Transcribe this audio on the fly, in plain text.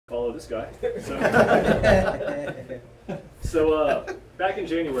follow this guy. So back in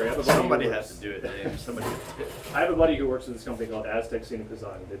January, I have a buddy. Somebody has to do it, Dave. Somebody. I have a buddy who works with this company called Aztec Scenic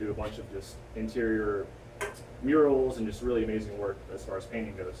Design. They do a bunch of just interior murals and just really amazing work as far as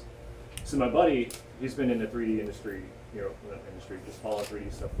painting goes. So my buddy, he's been in the 3D industry, just following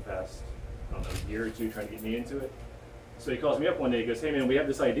 3D stuff the past, I don't know, year or two, trying to get me into it. So he calls me up one day, he goes, hey man, we have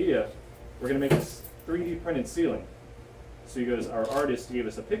this idea. We're gonna make this 3D printed ceiling. So he goes, our artist gave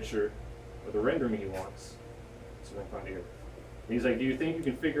us a picture of the rendering he wants. So I'm find here. And he's like, do you think you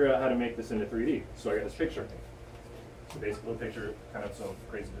can figure out how to make this into 3D? So I got this picture. So basically, a little picture, kind of some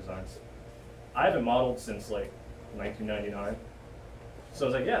crazy designs. I haven't modeled since like 1999. So I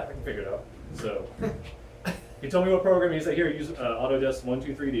was like, yeah, I can figure it out. So he told me what program. He's like, here, use Autodesk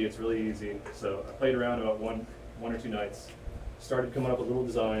 123D. It's really easy. So I played around about one or two nights. Started coming up with little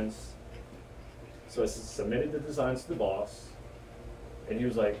designs. So I submitted the designs to the boss. And he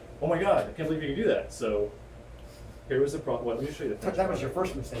was like, oh my God, I can't believe you can do that. So here was the problem. Well, let me show you the That was your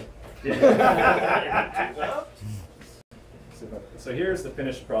first mistake. Yeah. So here's the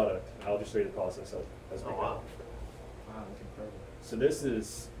finished product. I'll just show you the process as we go. Wow. Wow, that's incredible. So this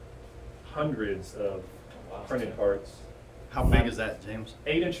is hundreds of printed parts. How big is that, James?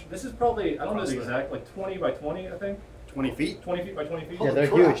 8-inch. This is probably, I don't know the exact, like 20 by 20, I think. 20 feet? 20 feet by 20 feet. Holy Yeah, they're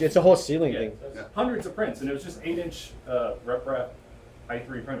crap. huge. It's a whole ceiling thing. Yeah. Hundreds of prints, and it was just 8-inch RepRap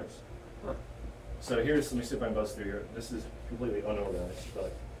i3 printers. Huh. So here's, let me see if I can buzz through here. This is completely unorganized,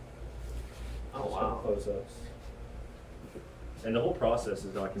 but Oh, wow. close-ups. And the whole process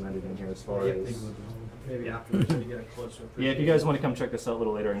is documented in here as far Yeah, as. maybe afterwards when you get a closer. Yeah, if you guys want to come check this out a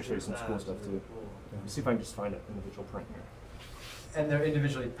little later, I can show you some cool stuff too. Let me see if I can just find an individual print here. And they're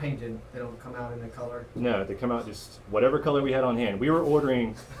individually painted. They don't come out in a color. No, they come out just whatever color we had on hand. We were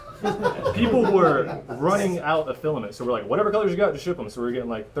ordering, people were running out of filament. So we're like, whatever colors you got, just ship them. So we were getting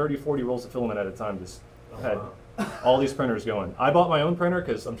like 30, 40 rolls of filament at a time. Just had all these printers going. I bought my own printer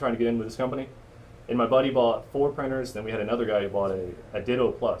because I'm trying to get in with this company. And my buddy bought 4 printers. Then we had another guy who bought a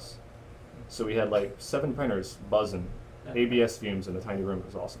Ditto Plus. So we had like 7 printers buzzing, ABS fumes in a tiny room.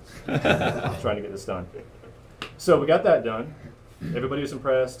 It was awesome. Trying to get this done. So we got that done. Everybody was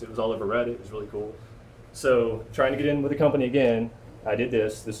impressed. It was all over Reddit. It was really cool. So trying to get in with the company again, I did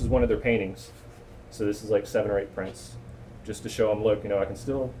this. This is one of their paintings. So this is like 7 or 8 prints, just to show them, look, you know, I can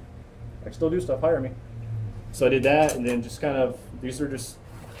still do stuff. Hire me. So I did that, and then just kind of, these are just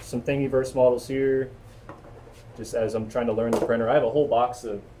some Thingiverse models here. Just as I'm trying to learn the printer, I have a whole box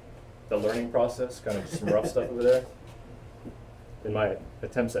of the learning process, kind of just some rough stuff over there. In my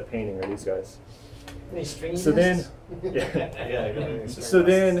attempts at painting are these guys. Any strings? So then, so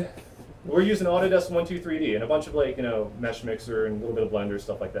then we're using Autodesk 123D and a bunch of like, you know, Mesh Mixer and a little bit of Blender,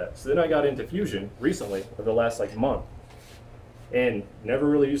 stuff like that. So then I got into Fusion recently, over the last like month, and never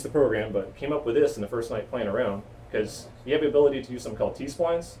really used the program, but came up with this in the first night playing around, because you have the ability to use something called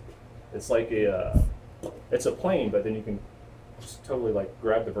T-splines. It's like it's a plane, but then you can just totally like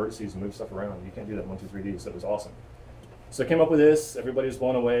grab the vertices and move stuff around. You can't do that in 123D, so it was awesome. So I came up with this, everybody was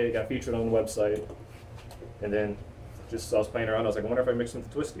blown away, got featured on the website, and then just I was playing around, I was like, I wonder if I mix them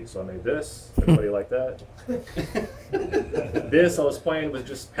with Twisty. So I made this, everybody liked that. This I was playing with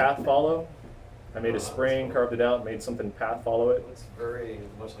just path follow. I made a spring, carved it out, made something path follow it. It's very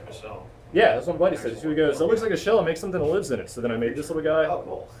much like a shell. Yeah, that's what my buddy said. He goes, it looks like a shell, make something that lives in it. So then I made this little guy. Oh,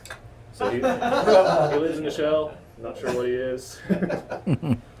 cool. So he lives in the shell, not sure what he is.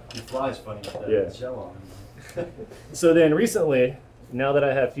 He flies funny with that Yeah. shell on him. So then recently, now that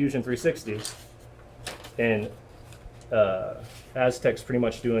I have Fusion 360, and Aztec's pretty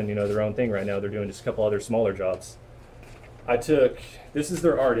much doing, you know, their own thing right now. They're doing just a couple other smaller jobs. I took, this is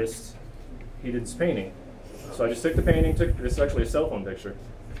their artist. He did this painting. So I just took the painting, this is actually a cell phone picture,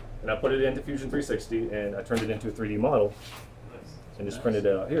 and I put it into Fusion 360, and I turned it into a 3D model, and just printed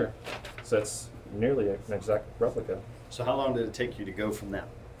it out here. So that's nearly an exact replica. So how long did it take you to go from that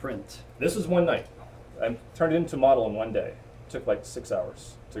print? This was one night. I turned it into a model in one day. It took like 6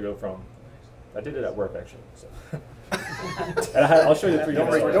 hours to go from, I did it at work actually. So. And I'll show you the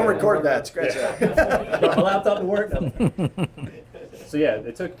 3D. Don't record that. Scratch that. Brought my laptop to work. No. So yeah,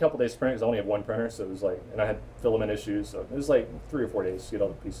 it took a couple days to print because I only have one printer, so it was like, and I had filament issues, so it was like 3 or 4 days to get all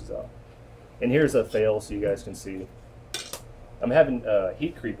the pieces out. And here's a fail so you guys can see. I'm having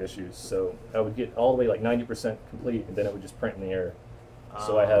heat creep issues, so I would get all the way like 90% complete, and then it would just print in the air.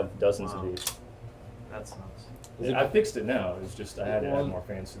 So I have dozens of these. That's nuts. I fixed it now. It's just I had to add more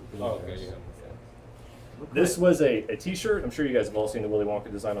fancy. Oh, okay, yeah. This was a t-shirt. I'm sure you guys have all seen the Willy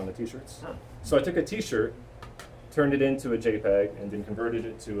Wonka design on the t-shirts. Huh. So I took a t-shirt, turned it into a JPEG, and then converted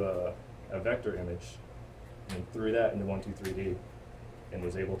it to a vector image, and threw that into 123D. and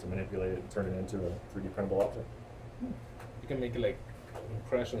was able to manipulate it and turn it into a 3D printable object. You can make it like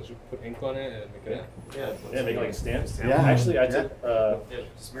impressions. You put ink on it and make it. Yeah, make it like a stamp. Yeah. Actually, I Yeah. took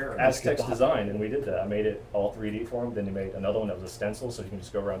Smear it. Aztec's design, and we did that. I made it all 3D for him. Then he made another one that was a stencil, so he can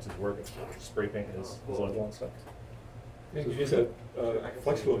just go around to his work and spray paint his logo and stuff. You use a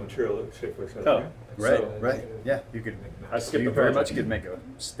flexible material at Shapeways-Autodesk. Oh, Right, so right. Yeah, you could. I skipped you the very project. much could make a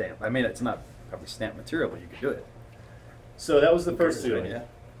stamp. I mean, it's not probably stamp material, but you could do it. So that was the first ceiling. Yeah.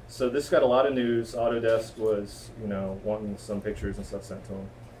 So this got a lot of news. Autodesk was, wanting some pictures and stuff sent to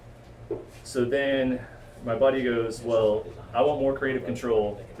him. So then my buddy goes, well, I want more creative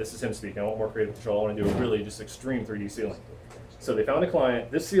control. This is him speaking. I want more creative control. I want to do a really just extreme 3D ceiling. So they found a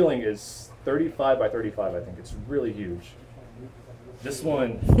client. This ceiling is 35 by 35, I think. It's really huge. This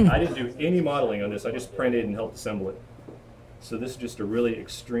one, I didn't do any modeling on this. I just printed and helped assemble it. So this is just a really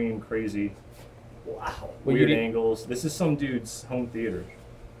extreme, crazy, Well, weird you did- angles. This is some dude's home theater.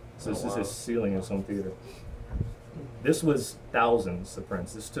 So this is his ceiling in his home theater. This was thousands of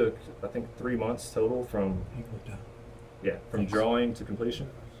prints. This took, I think, 3 months total from drawing to completion.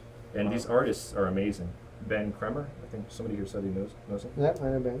 And these artists are amazing. Ben Kremer, I think somebody here said he knows him. That might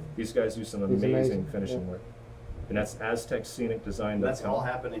have been. These guys do some He's amazing amazing, finishing yeah. work. And that's Aztec Scenic Design. That's all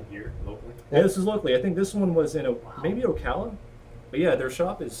happening here locally. Yeah, this is locally. I think this one was in maybe Ocala. But yeah, their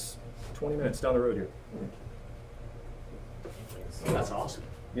shop is 20 minutes down the road here. That's awesome.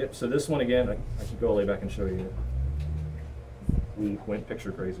 Yep, so this one again, I can go all the way back and show you. We went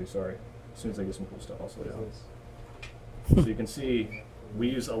picture crazy, sorry. As soon as I get some cool stuff, I'll slow down. So you can see, we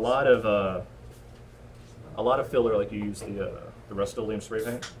use a lot of filler, like you use the Rust-Oleum spray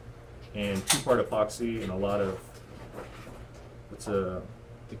paint, and 2-part epoxy, and a lot of, The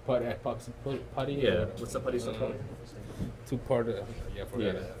putty. yeah, what's that putty stuff called? 2-part. Yeah, I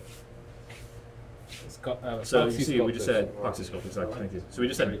forgot. Yeah. It's called, So you epoxy see, we just sculptures. had epoxy sculpt, exactly, thank you. So we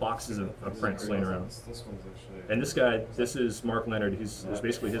just had boxes of prints laying around. This one's actually. And this guy, this is Mark Leonard. It was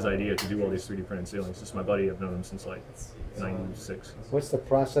basically his idea to do all these 3D printed ceilings. This is my buddy. I've known him since like '96. What's the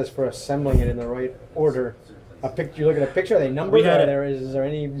process for assembling it in the right order? You look at a picture, are they numbered? We had Is there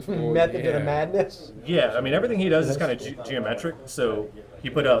any method to the yeah. madness? Yeah, I mean everything he does is kind of geometric. So he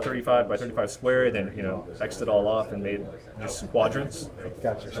put out 35 by 35 square, then X'd it all off and made just quadrants.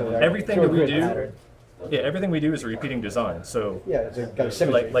 Gotcha. So they're Everything to a that we grid do, pattern. yeah, everything we do is a repeating design. So Yeah, it's got a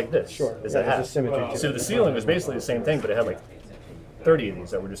symmetry. like this, Sure. is Yeah, a there's hat. a symmetry to So it. the ceiling was basically the same thing, but it had like 30 of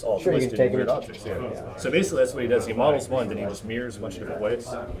these that were just all Sure, you can twisted take and weird it. objects. Yeah. So basically that's what he does. He models one, then he just mirrors a bunch of different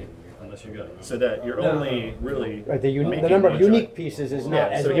ways, Unless you got it. so that you're only really Right, the making number of one unique giant. pieces is Yeah,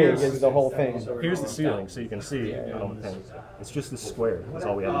 not as so big here's- as the whole thing. Here's the ceiling, so you can see on the thing. It's just this square. That's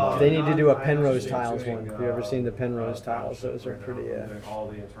all we have. They need to do a Penrose tiles one. Have you ever seen the Penrose tiles? Those are pretty All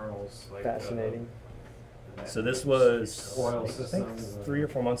the internals. Like, fascinating. So this was, Oil I think, systems. 3 or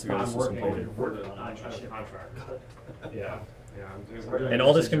 4 months ago. This was completed. contract. Yeah. Yeah. And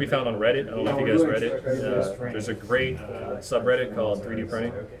all this can be found on Reddit. I don't know if you guys read it. There's a great subreddit called 3D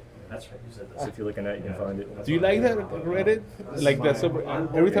Printing. That's right. You said So if you look in that, you can find it. Do you like that Reddit? Like that?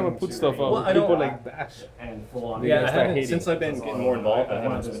 Every time I put stuff up, Well, I people don't- like bash. And full on. Yeah, I start haven't, hating. since I've been getting more involved, I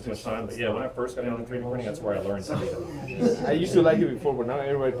haven't spent too much time. But yeah, when I first got into 3D printing, that's where I learned everything. I used to like it before, but now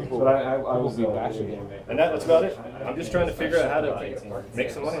everybody people will be bashing it. And that's about it. I'm just trying to figure out how to make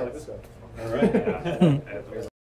some money like this guy. All right.